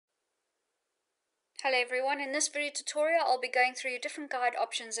Hello everyone, in this video tutorial I'll be going through your different guide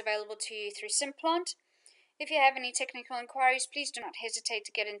options available to you through Simplant. If you have any technical inquiries, please do not hesitate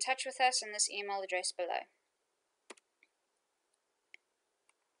to get in touch with us in this email address below.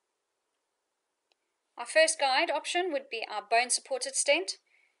 Our first guide option would be our bone-supported stent.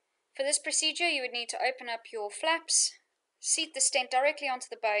 For this procedure you would need to open up your flaps, seat the stent directly onto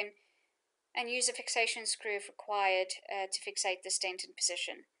the bone, and use a fixation screw if required to fixate the stent in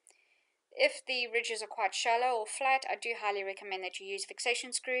position. If the ridges are quite shallow or flat, I do highly recommend that you use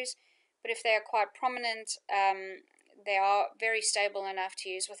fixation screws, but if they are quite prominent, they are very stable enough to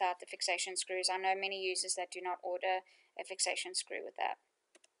use without the fixation screws. I know many users that do not order a fixation screw with that.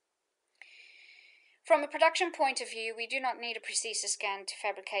 From a production point of view, we do not need a prosthesis scan to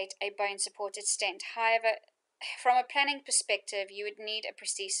fabricate a bone-supported stent. However, from a planning perspective, you would need a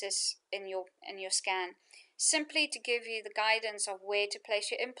prosthesis in your scan, simply to give you the guidance of where to place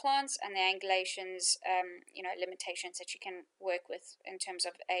your implants and the angulations, limitations that you can work with in terms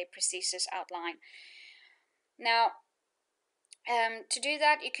of a prosthesis outline. Now, to do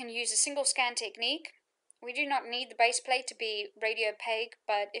that, you can use a single scan technique. We do not need the base plate to be radiopaque,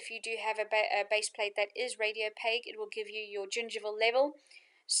 but if you do have a base plate that is radiopaque, it will give you your gingival level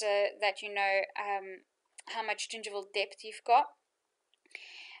so that you know how much gingival depth you've got.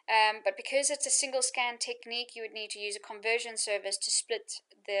 But because it's a single scan technique, you would need to use a conversion service to split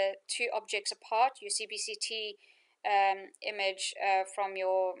the two objects apart, your CBCT image from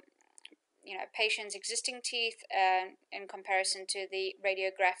your patient's existing teeth in comparison to the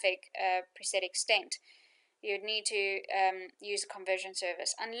radiographic prosthetic stent. You would need to use a conversion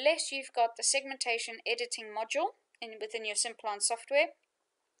service. Unless you've got the segmentation editing module within your Simplant software.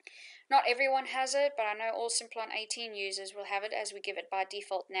 Not everyone has it, but I know all Simplant 18 users will have it, as we give it by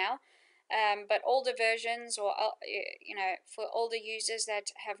default now. But older versions, or for older users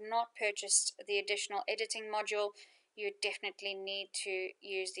that have not purchased the additional editing module, you definitely need to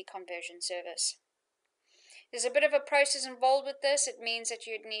use the conversion service. There's a bit of a process involved with this. It means that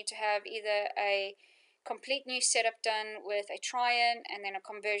you'd need to have either a complete new setup done with a try-in and then a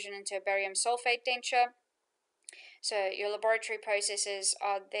conversion into a barium sulfate denture. So your laboratory processes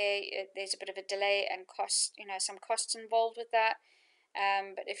are there. There's a bit of a delay and cost, some costs involved with that.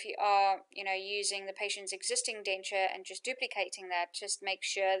 But if you are, using the patient's existing denture and just duplicating that, just make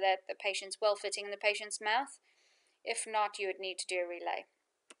sure that the patient's well fitting in the patient's mouth. If not, you would need to do a relay.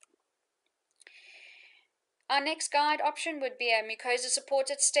 Our next guide option would be a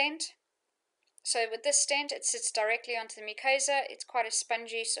mucosa-supported stent. So with this stent, it sits directly onto the mucosa. It's quite a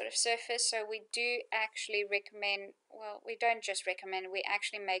spongy sort of surface, so we do actually recommend, well, we don't just recommend, we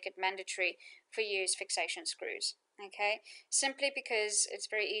actually make it mandatory for use fixation screws, okay? Simply because it's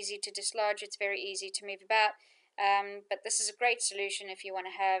very easy to dislodge, it's very easy to move about, but this is a great solution if you want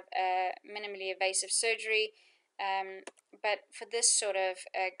to have a minimally invasive surgery. But for this sort of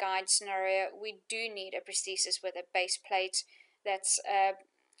guide scenario, we do need a prosthesis with a base plate that's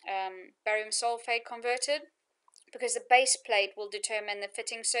barium sulfate converted, because the base plate will determine the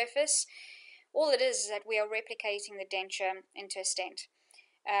fitting surface. All it is that we are replicating the denture into a stent.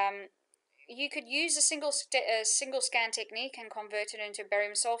 You could use a single scan technique and convert it into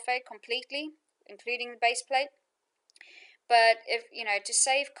barium sulfate completely, including the base plate. But if to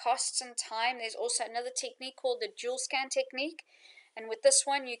save costs and time, there's also another technique called the dual scan technique. And with this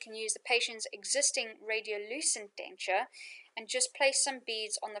one, you can use the patient's existing radiolucent denture and just place some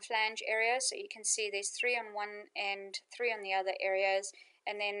beads on the flange area. So you can see there's 3 on one and 3 on the other areas.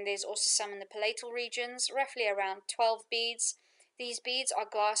 And then there's also some in the palatal regions, roughly around 12 beads. These beads are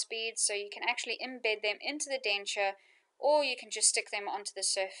glass beads, so you can actually embed them into the denture, or you can just stick them onto the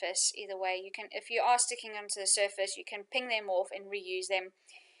surface. Either way, you can. If you are sticking them to the surface, you can ping them off and reuse them.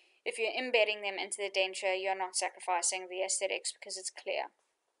 If you're embedding them into the denture, you're not sacrificing the aesthetics because it's clear.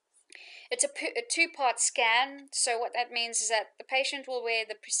 It's a two-part scan, so what that means is that the patient will wear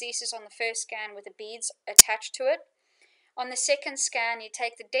the prosthesis on the first scan with the beads attached to it. On the second scan, you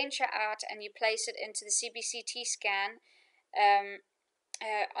take the denture out and you place it into the CBCT scan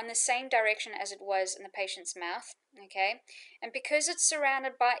on the same direction as it was in the patient's mouth, okay? And because it's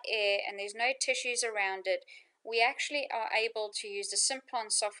surrounded by air and there's no tissues around it, we actually are able to use the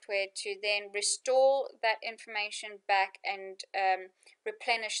Simplant software to then restore that information back and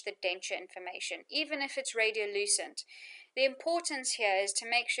replenish the denture information, even if it's radiolucent. The importance here is to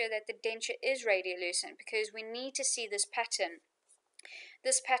make sure that the denture is radiolucent, because we need to see this pattern.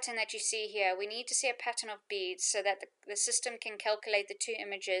 This pattern that you see here, we need to see a pattern of beads so that the system can calculate the two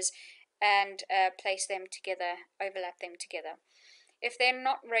images and place them together, overlap them together. If they're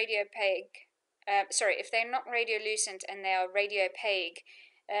not radiopaque, if they're not radiolucent and they are radiopaque,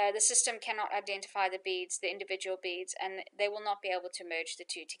 the system cannot identify the beads, the individual beads, and they will not be able to merge the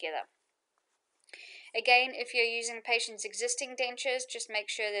two together. Again, if you're using the patient's existing dentures, just make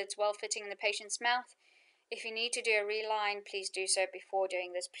sure that it's well fitting in the patient's mouth. If you need to do a reline, please do so before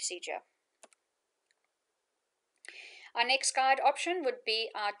doing this procedure. Our next guide option would be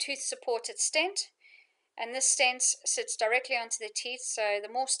our tooth-supported stent, and this stent sits directly onto the teeth. So the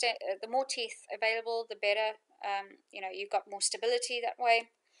more teeth available, the better. You've got more stability that way.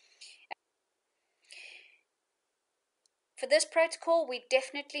 For this protocol, we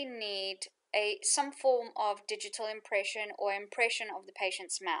definitely need some form of digital impression or impression of the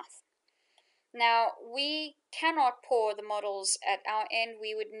patient's mouth. Now, we cannot pour the models at our end.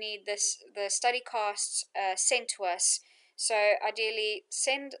 We would need the study casts sent to us. So ideally,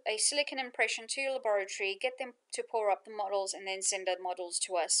 send a silicon impression to your laboratory, get them to pour up the models, and then send the models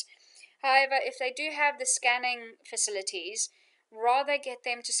to us. However, if they do have the scanning facilities, rather get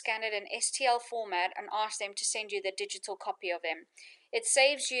them to scan it in STL format and ask them to send you the digital copy of them. It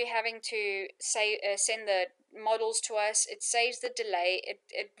saves you having to send the models to us. It saves the delay.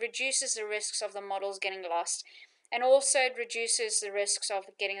 It reduces the risks of the models getting lost, and also it reduces the risks of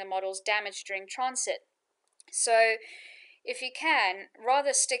getting the models damaged during transit. So if you can,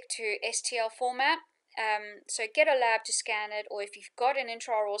 rather stick to STL format. So get a lab to scan it, or if you've got an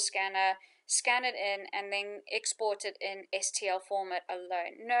intraoral scanner, scan it in and then export it in STL format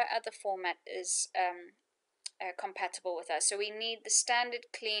alone. No other format is compatible with us. So we need the standard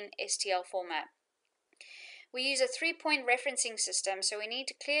clean STL format. We use a 3-point referencing system, so we need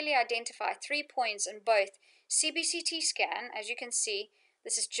to clearly identify 3 points in both CBCT scan. As you can see,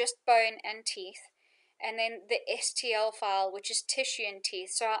 this is just bone and teeth, and then the STL file, which is tissue and teeth.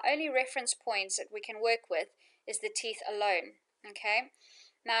 So our only reference points that we can work with is the teeth alone. Okay.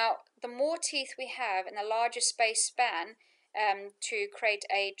 Now, the more teeth we have and the larger space span to create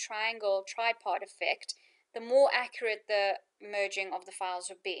a triangle tripod effect, the more accurate the merging of the files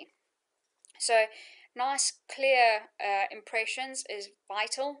would be. So nice clear impressions is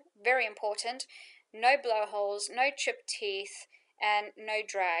vital, very important. No blowholes, no chipped teeth, and no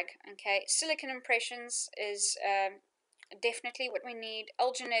drag. Okay, silicon impressions is definitely what we need.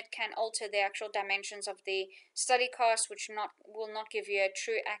 Alginate can alter the actual dimensions of the study cast, which will not give you a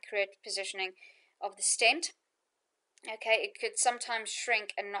true accurate positioning of the stent. Okay, it could sometimes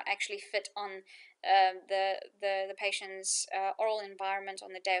shrink and not actually fit on the patient's oral environment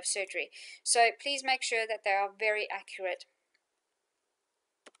on the day of surgery. So please make sure that they are very accurate.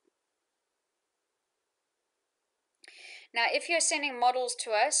 Now, if you're sending models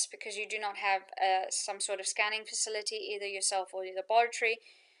to us because you do not have some sort of scanning facility, either yourself or the laboratory,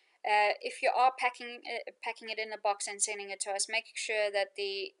 if you are packing it in a box and sending it to us, make sure that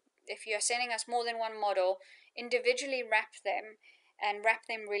if you're sending us more than one model, individually wrap them and wrap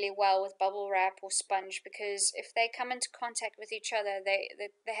them really well with bubble wrap or sponge, because if they come into contact with each other, they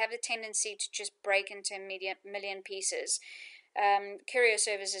have a tendency to just break into a million pieces. Courier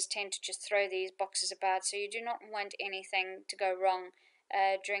services tend to just throw these boxes about, so you do not want anything to go wrong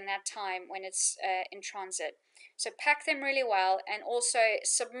during that time when it's in transit. So pack them really well, and also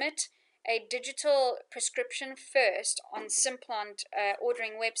submit a digital prescription first on Simplant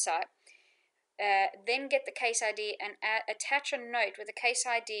ordering website. Then get the case ID and attach a note with the case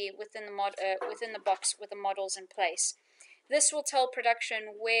ID within the box with the models in place. This will tell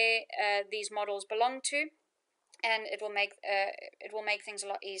production where these models belong to, and it will make things a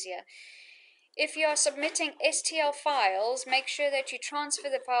lot easier. If you are submitting STL files, make sure that you transfer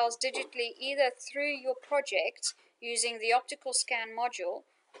the files digitally either through your project using the optical scan module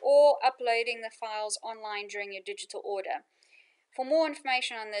or uploading the files online during your digital order. For more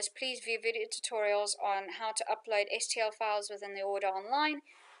information on this, please view video tutorials on how to upload STL files within the order online,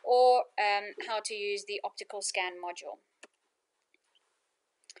 or how to use the optical scan module.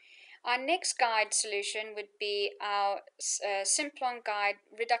 Our next guide solution would be our Simplant guide,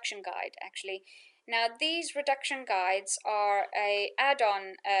 reduction guide, actually. Now, these reduction guides are an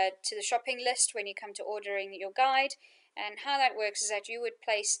add-on to the shopping list when you come to ordering your guide. And how that works is that you would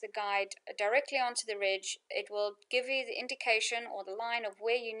place the guide directly onto the ridge. It will give you the indication or the line of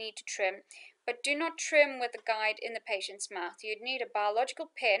where you need to trim, but do not trim with the guide in the patient's mouth. You'd need a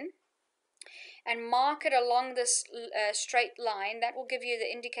biological pen and mark it along this straight line. That will give you the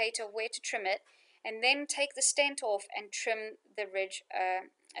indicator of where to trim it, and then take the stent off and trim the ridge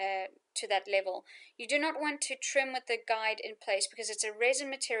to that level. You do not want to trim with the guide in place because it's a resin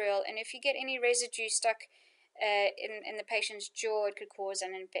material, and if you get any residue stuck in the patient's jaw, it could cause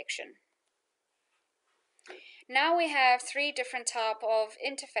an infection. Now we have 3 different type of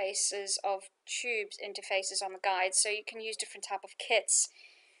interfaces, of tubes interfaces on the guide, so you can use different type of kits.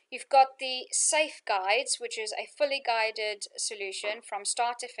 You've got the Safe Guides, which is a fully guided solution from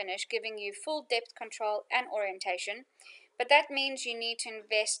start to finish, giving you full depth control and orientation. But that means you need to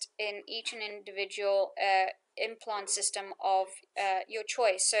invest in each and individual implant system of your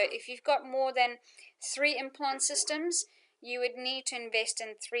choice. So if you've got more than 3 implant systems, you would need to invest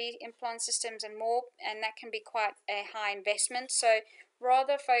in 3 implant systems and more, and that can be quite a high investment. So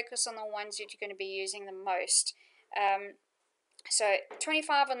rather focus on the ones that you're going to be using the most. So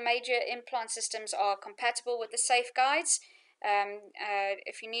 25 of the major implant systems are compatible with the Safe Guides.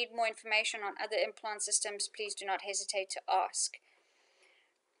 If you need more information on other implant systems, please do not hesitate to ask.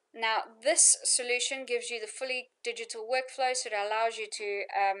 Now, this solution gives you the fully digital workflow, so it allows you to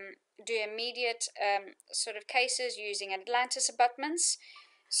do immediate sort of cases using Atlantis abutments.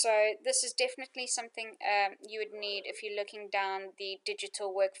 So this is definitely something you would need if you're looking down the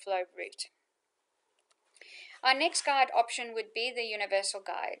digital workflow route. Our next guide option would be the universal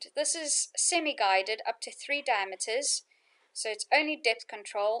guide. This is semi-guided up to 3 diameters, so it's only depth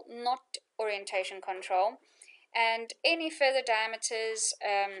control, not orientation control. And any further diameters,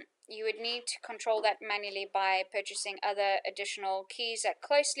 you would need to control that manually by purchasing other additional keys that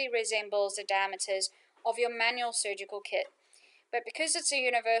closely resembles the diameters of your manual surgical kit. But because it's a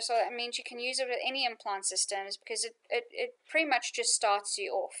universal, it means you can use it with any implant systems, because it pretty much just starts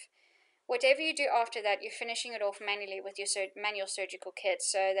you off. Whatever you do after that, you're finishing it off manually with your manual surgical kit,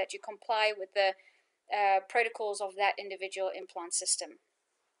 so that you comply with the protocols of that individual implant system.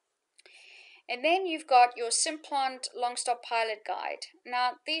 And then you've got your Simplant long stop pilot guide.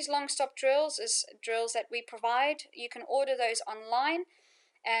 Now, these long stop drills is drills that we provide. You can order those online,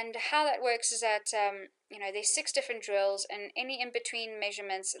 and how that works is that there's 6 different drills, and any in between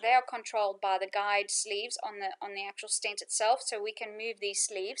measurements, they are controlled by the guide sleeves on the actual stent itself. So we can move these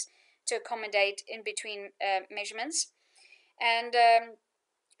sleeves to accommodate in between measurements, and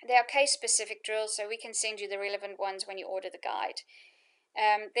they are case specific drills, so we can send you the relevant ones when you order the guide.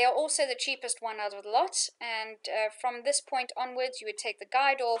 They are also the cheapest one out of the lot, and from this point onwards, you would take the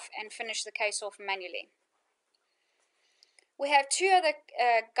guide off and finish the case off manually. We have 2 other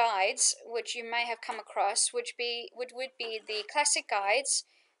guides which you may have come across, which would be the classic guides.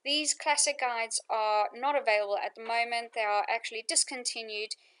 These classic guides are not available at the moment. They are actually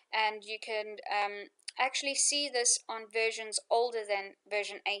discontinued, and you can actually see this on versions older than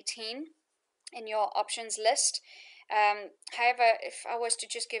version 18 in your options list. However, if I was to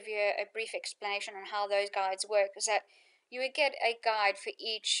just give you a brief explanation on how those guides work, is that you would get a guide for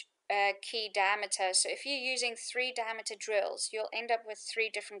each key diameter. So if you're using 3 diameter drills, you'll end up with 3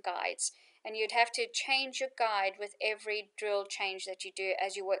 different guides, and you'd have to change your guide with every drill change that you do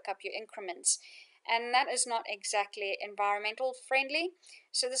as you work up your increments. And that is not exactly environmental friendly.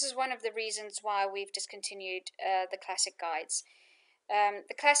 So this is one of the reasons why we've discontinued the classic guides.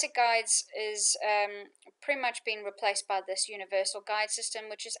 The classic guides is pretty much been replaced by this universal guide system,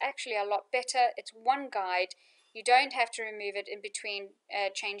 which is actually a lot better. It's one guide. You don't have to remove it in between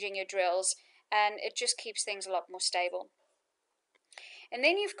changing your drills, and it just keeps things a lot more stable. And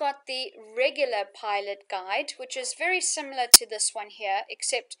then you've got the regular pilot guide, which is very similar to this one here,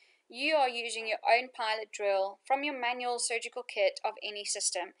 except you are using your own pilot drill from your manual surgical kit of any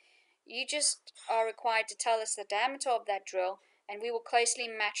system. You just are required to tell us the diameter of that drill, and we will closely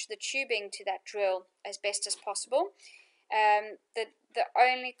match the tubing to that drill as best as possible. The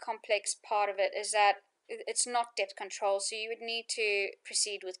only complex part of it is that it's not depth control, so you would need to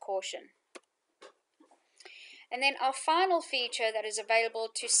proceed with caution. And then our final feature that is available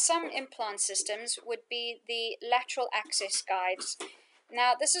to some implant systems would be the lateral access guides.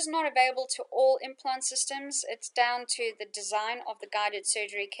 Now, this is not available to all implant systems. It's down to the design of the guided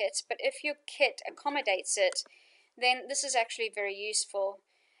surgery kits, but if your kit accommodates it, then this is actually very useful.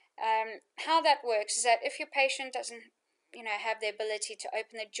 How that works is that if your patient doesn't have the ability to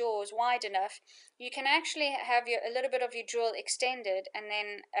open the jaws wide enough, you can actually have a little bit of your drill extended and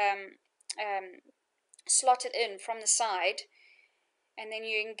then slot it in from the side, and then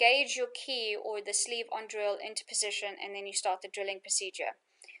you engage your key or the sleeve on drill into position, and then you start the drilling procedure.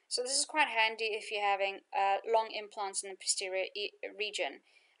 So this is quite handy if you're having long implants in the posterior region.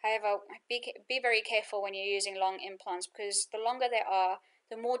 However, be very careful when you're using long implants, because the longer they are,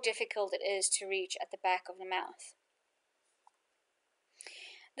 the more difficult it is to reach at the back of the mouth.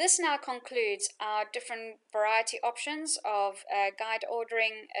 This now concludes our different variety options of guide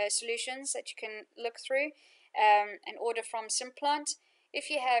ordering solutions that you can look through and order from Simplant. If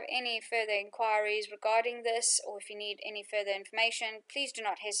you have any further inquiries regarding this, or if you need any further information, please do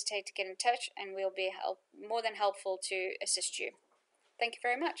not hesitate to get in touch, and we'll be more than helpful to assist you. Thank you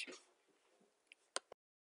very much.